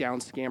tracking down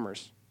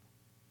scammers,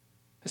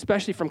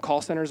 especially from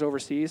call centers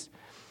overseas.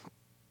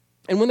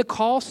 And when the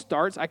call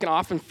starts, I can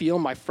often feel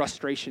my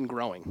frustration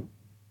growing.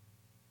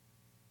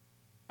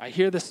 I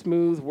hear the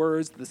smooth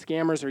words that the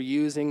scammers are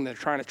using. They're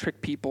trying to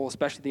trick people,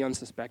 especially the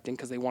unsuspecting,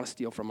 because they want to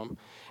steal from them.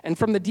 And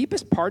from the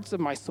deepest parts of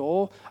my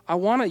soul, I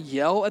want to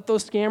yell at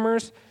those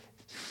scammers,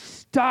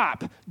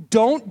 stop,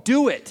 don't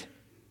do it,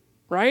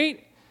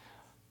 right?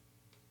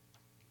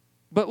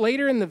 But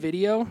later in the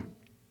video,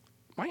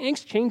 my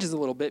angst changes a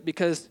little bit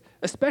because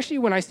especially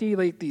when I see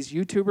like these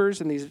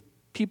YouTubers and these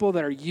people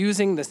that are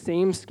using the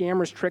same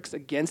scammers' tricks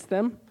against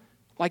them,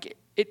 like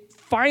it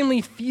finally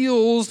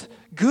feels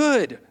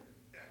good.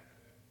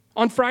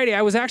 On Friday,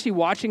 I was actually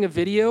watching a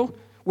video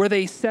where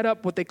they set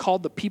up what they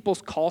called the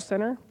People's Call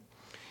Center.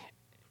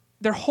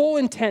 Their whole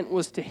intent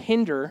was to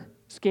hinder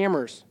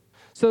scammers.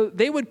 So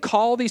they would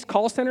call these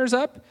call centers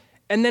up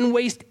and then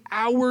waste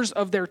hours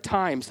of their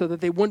time so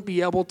that they wouldn't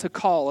be able to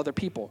call other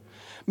people.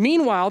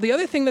 Meanwhile, the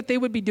other thing that they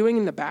would be doing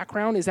in the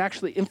background is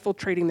actually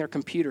infiltrating their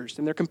computers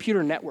and their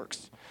computer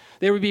networks.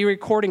 They would be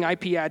recording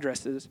IP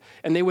addresses,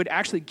 and they would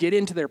actually get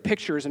into their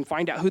pictures and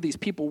find out who these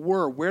people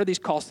were, where these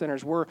call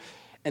centers were,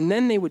 and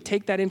then they would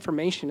take that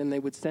information and they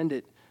would send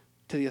it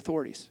to the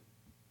authorities.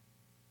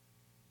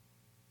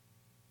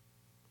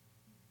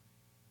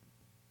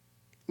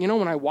 You know,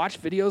 when I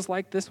watch videos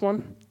like this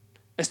one,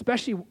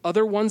 especially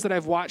other ones that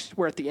I've watched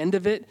where at the end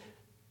of it,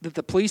 that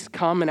the police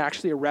come and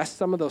actually arrest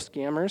some of those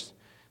scammers,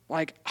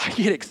 like, I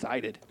get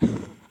excited.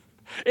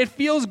 It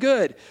feels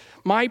good.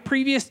 My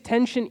previous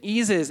tension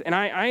eases, and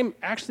I'm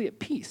actually at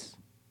peace.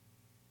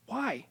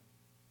 Why?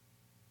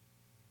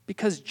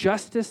 Because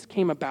justice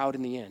came about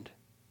in the end.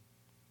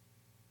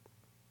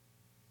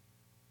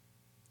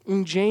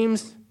 In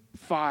James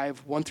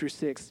 5, 1 through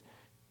 6,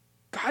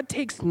 God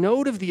takes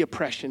note of the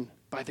oppression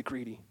by the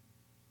greedy.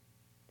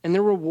 And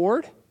their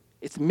reward,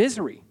 it's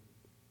misery.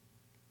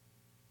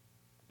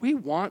 We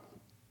want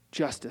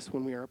justice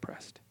when we are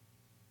oppressed.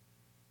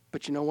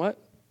 But you know what?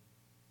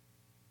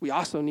 We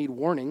also need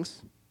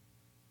warnings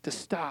to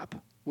stop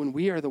when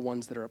we are the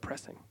ones that are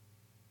oppressing.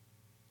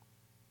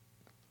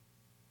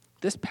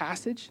 This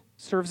passage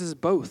serves as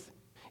both.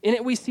 In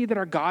it, we see that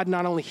our God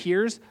not only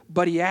hears,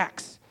 but he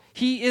acts.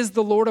 He is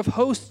the Lord of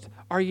hosts,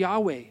 our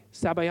Yahweh,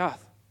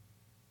 Sabaoth.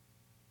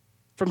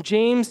 From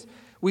James,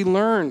 we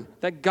learn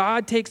that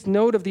God takes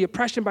note of the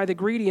oppression by the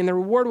greedy, and the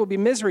reward will be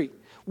misery.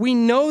 We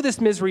know this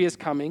misery is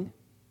coming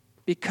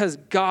because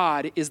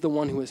God is the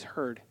one who has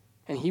heard,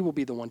 and he will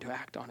be the one to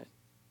act on it.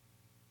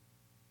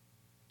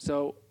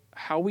 So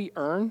how we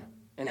earn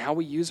and how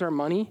we use our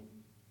money,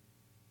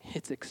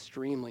 it's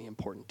extremely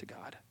important to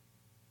God.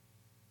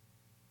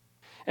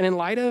 And in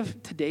light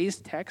of today's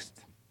text,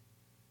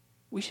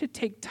 we should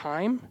take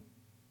time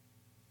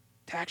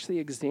to actually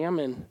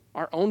examine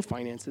our own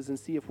finances and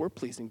see if we're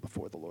pleasing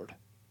before the Lord.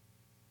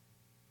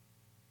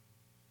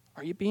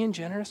 Are you being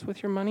generous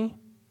with your money?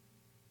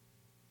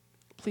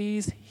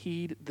 Please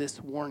heed this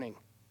warning.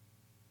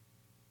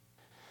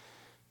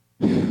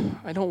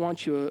 I don't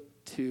want you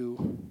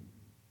to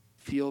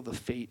feel the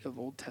fate of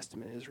Old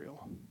Testament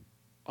Israel.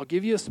 I'll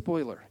give you a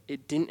spoiler.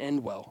 It didn't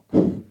end well.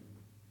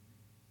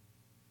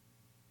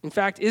 In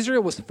fact,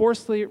 Israel was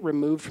forcibly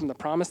removed from the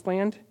promised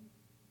land,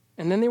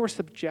 and then they were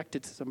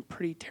subjected to some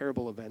pretty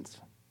terrible events.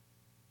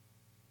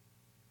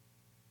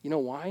 You know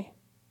why?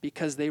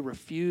 Because they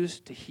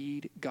refused to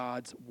heed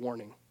God's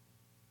warning.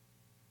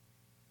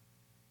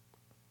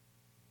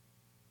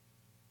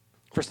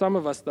 For some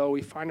of us, though,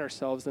 we find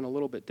ourselves in a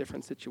little bit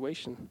different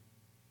situation.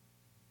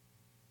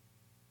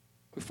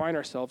 We find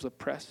ourselves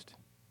oppressed.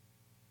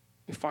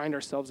 We find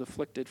ourselves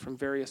afflicted from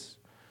various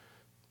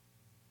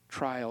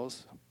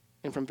trials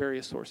and from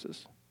various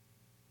sources.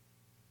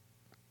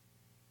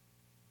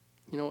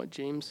 You know what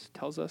James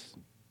tells us?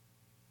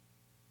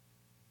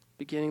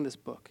 Beginning this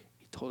book,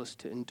 he told us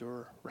to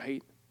endure,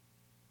 right?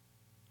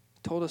 He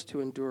told us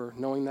to endure,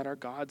 knowing that our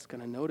God's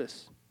going to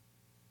notice.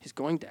 He's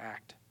going to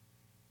act.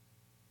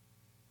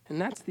 And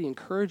that's the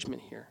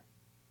encouragement here.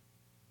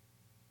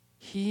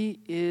 He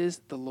is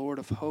the Lord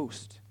of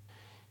hosts.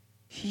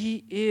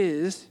 He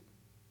is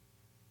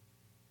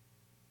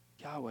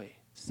Yahweh,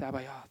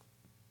 Sabaoth.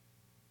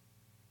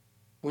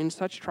 When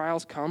such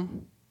trials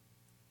come,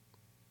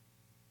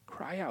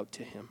 cry out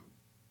to him.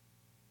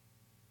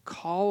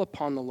 Call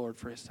upon the Lord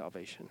for his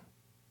salvation,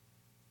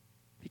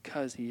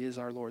 because he is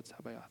our Lord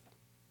Sabaoth.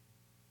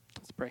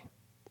 Let's pray.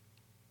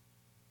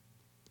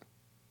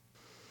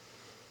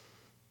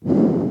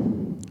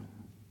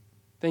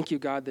 Thank you,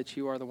 God, that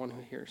you are the one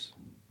who hears.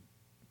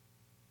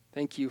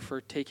 Thank you for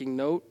taking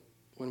note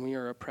when we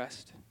are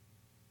oppressed,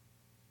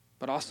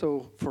 but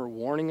also for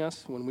warning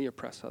us when we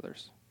oppress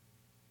others.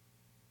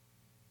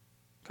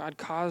 God,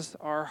 cause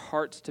our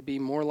hearts to be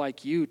more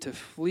like you, to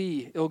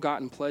flee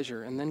ill-gotten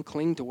pleasure and then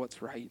cling to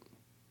what's right.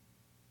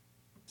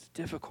 It's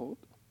difficult.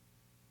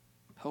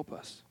 Help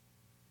us.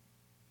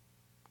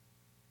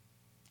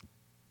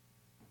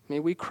 May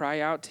we cry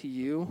out to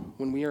you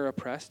when we are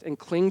oppressed and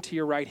cling to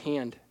your right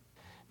hand.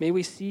 May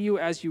we see you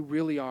as you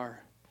really are,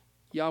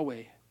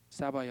 Yahweh,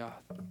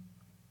 Sabaoth,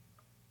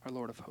 our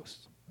Lord of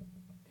hosts.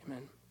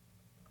 Amen.